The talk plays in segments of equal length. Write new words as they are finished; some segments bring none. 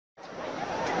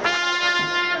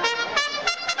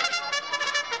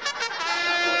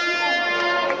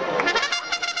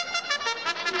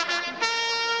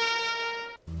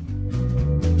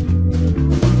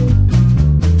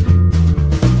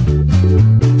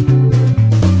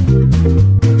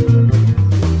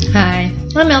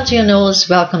I'm LG Knowles.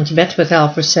 Welcome to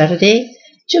BetwithEl for Saturday,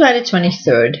 July the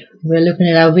 23rd. We're looking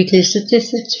at our weekly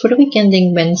statistics for the week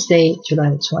ending Wednesday,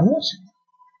 July the 20th.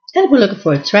 And we're looking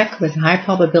for a track with a high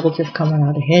probability of coming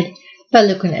out ahead by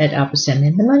looking at our percent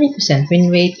in the money, percent win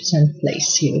rate, percent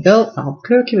place. Here we go.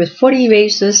 Albuquerque with 40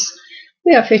 races.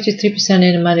 We are 53%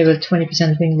 in the money with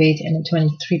 20% win rate and a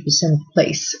 23%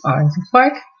 place. Arlington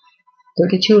Park,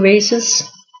 32 races.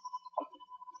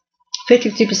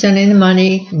 53% in the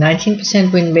money,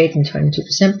 19% win rate, and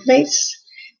 22% place.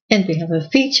 And we have a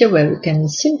feature where we can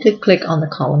simply click on the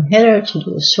column header to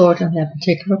do a sort on that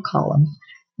particular column.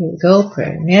 Here we go.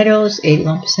 Prairie Meadows,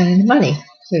 81% in the money,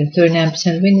 with a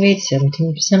 39% win rate,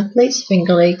 17% place.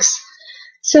 Finger Lakes,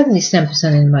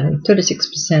 77% in the money,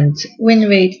 36% win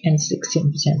rate, and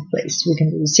 16% place. We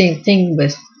can do the same thing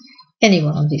with any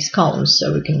one of these columns.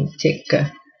 So we can take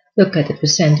a look at the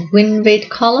percent win rate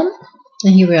column.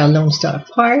 And here we are, Lone Star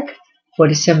Park,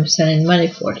 47% in money,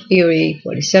 Fort Erie,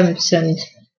 47%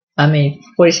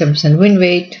 win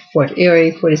rate, Fort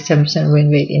Erie, 47%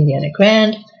 win rate, Indiana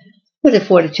Grand, with a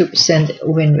 42%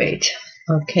 win rate.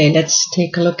 Okay, let's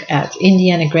take a look at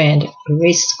Indiana Grand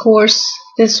race course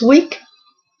this week.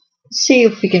 See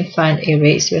if we can find a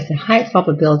race with a high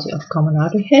probability of coming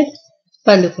out ahead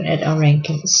by looking at our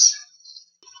rankings.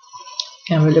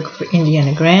 And we're looking for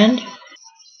Indiana Grand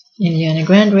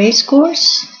race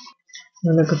course.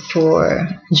 We're looking for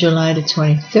July the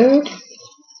 23rd.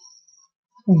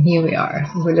 And here we are.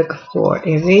 We're looking for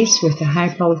a race with a high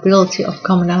probability of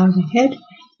coming out ahead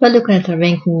by looking at the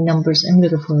ranking numbers and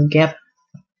looking for a gap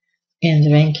in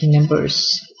the ranking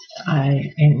numbers.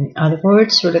 In other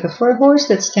words, we're looking for a horse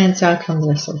that stands out from the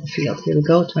rest of the field. Here we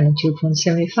go,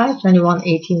 22.75,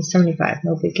 21.18.75.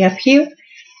 No big gap here.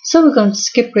 So we're going to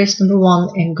skip race number 1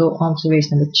 and go on to race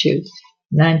number 2.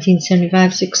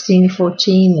 1975, 16,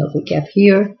 14, no big gap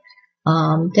here.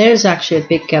 There's actually a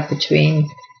big gap between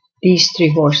these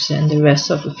 3 horses and the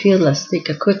rest of the field. Let's take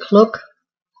a quick look.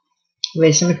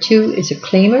 Race number 2 is a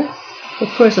claimer, the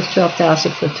purse of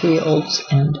 12,000 for 3-year-olds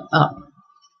and up.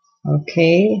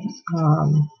 Okay,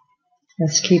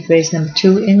 let's keep race number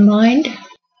 2 in mind.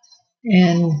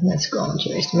 And let's go on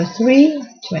to race number 3,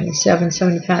 27,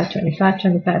 75, 25,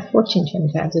 25, 14,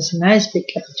 25. There's a nice big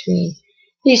gap between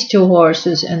these 2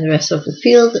 horses and the rest of the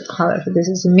field. However, this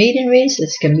is a maiden race,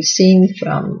 as can be seen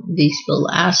from these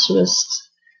little asterisks,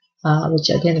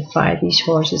 which identify these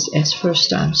horses as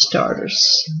first-time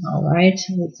starters. Alright,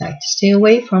 we'd like to stay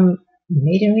away from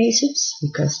maiden races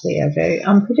because they are very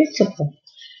unpredictable.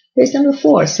 Race number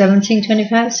 4, 17,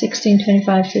 25, 16,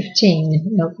 25, 15.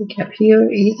 No big gap here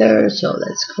either, so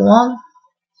let's go on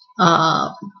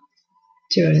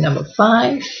to number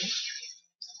 5.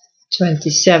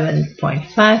 27.5,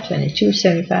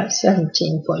 22.75,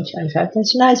 17.25.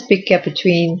 There's a nice big gap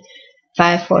between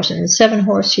 5 horse and 7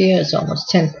 horse here. It's almost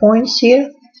 10 points here.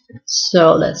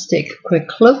 So let's take a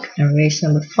quick look at race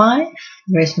number 5.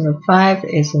 Race number 5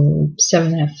 is in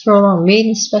 7.5 furlong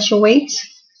maiden special weight.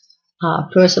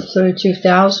 Purse of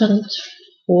 32,000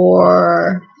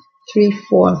 for 3,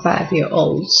 4, and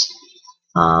 5-year-olds.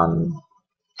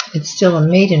 It's still a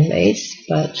maiden race,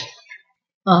 but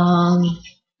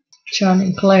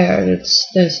Charming Claire,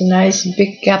 there's a nice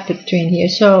big gap between here.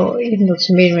 So even though it's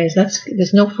a maiden race,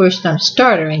 there's no first-time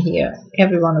starter in here.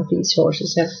 Every one of these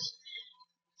horses have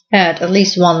had at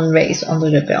least 1 race under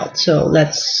their belt. So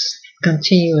let's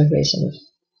continue with race number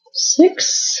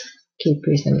 6. Keep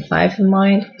race number 5 in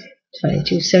mind.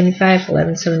 22.75,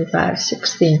 11.75,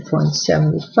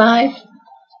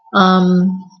 16.75.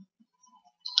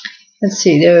 Let's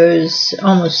see, there's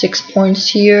almost 6 points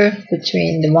here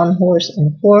between the 1 horse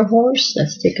and the 4 horse.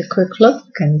 Let's take a quick look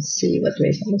and see what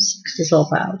race number 6 is all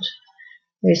about.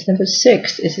 Race number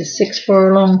 6 is a 6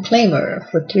 furlong claimer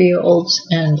for 3-year-olds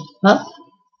and up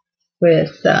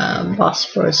with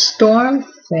Bosphorus Storm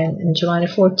in July the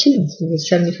 14th with a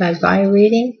 75 buy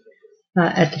rating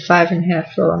at the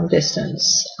 5.5 furlong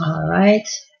distance. Alright,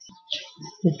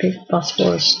 we picked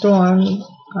Bosphorus Storm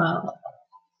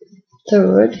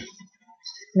third.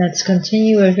 Let's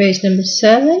continue with race number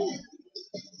 7,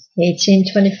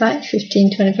 18.25,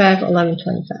 15.25, 11.25.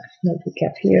 No big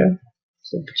gap here.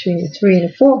 So between the 3 and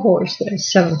the 4 horse, there's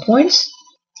 7 points.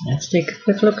 Let's take a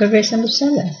quick look at race number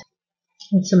 7.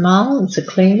 It's a mile, it's a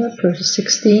claimer, purse of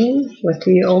 16 for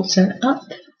 3-year-olds and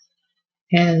up.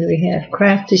 And we have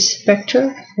Crafty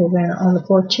Spectre, who ran on the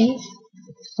 14th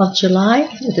of July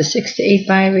with a 68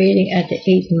 buy rating at the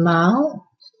 8 mile.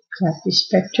 Crafty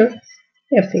Spectre.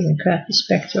 They're picking Crafty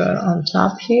Spectre on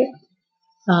top here.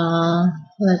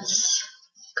 Let's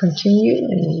continue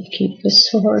and keep this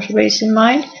horse race in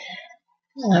mind.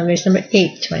 Race number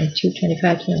 8, 22,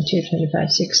 25, 22,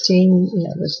 25, 16.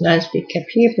 There's a nice big gap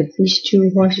here, but these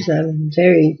two horses are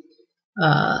very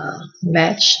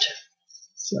matched.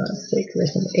 So I'll take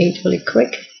race number 8 really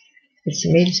quick. It's a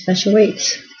medium special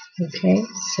weight. Okay,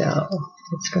 so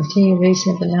let's continue race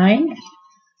number 9.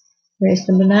 Race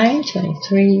number 9,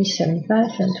 23,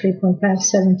 75, 23.5,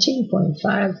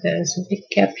 17.5. There's a big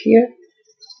gap here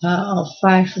of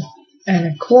 5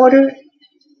 1/4.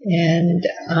 And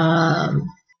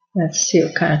let's see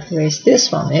what kind of race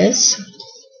this one is.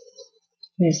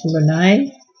 Race number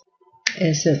 9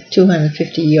 is at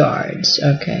 250 yards.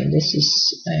 Okay, this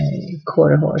is a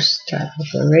quarter horse type of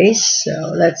a race.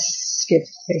 So let's skip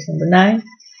race number 9.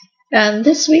 And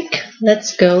this week,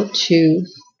 let's go to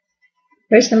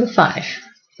race number 5.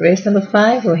 Race number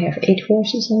 5, we have 8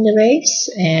 horses in the race,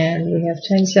 and we have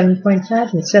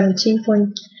 27.5 and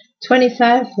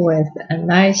 17.25 with a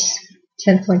nice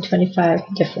 10.25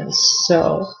 difference.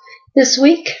 So this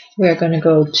week we're going to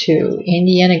go to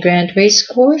Indiana Grand Race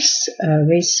Course,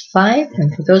 race 5.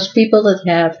 And for those people that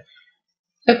have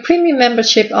a premium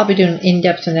membership, I'll be doing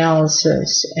in-depth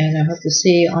analysis. And I hope to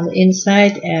see you on the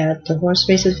inside at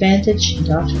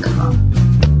thehorseraceadvantage.com.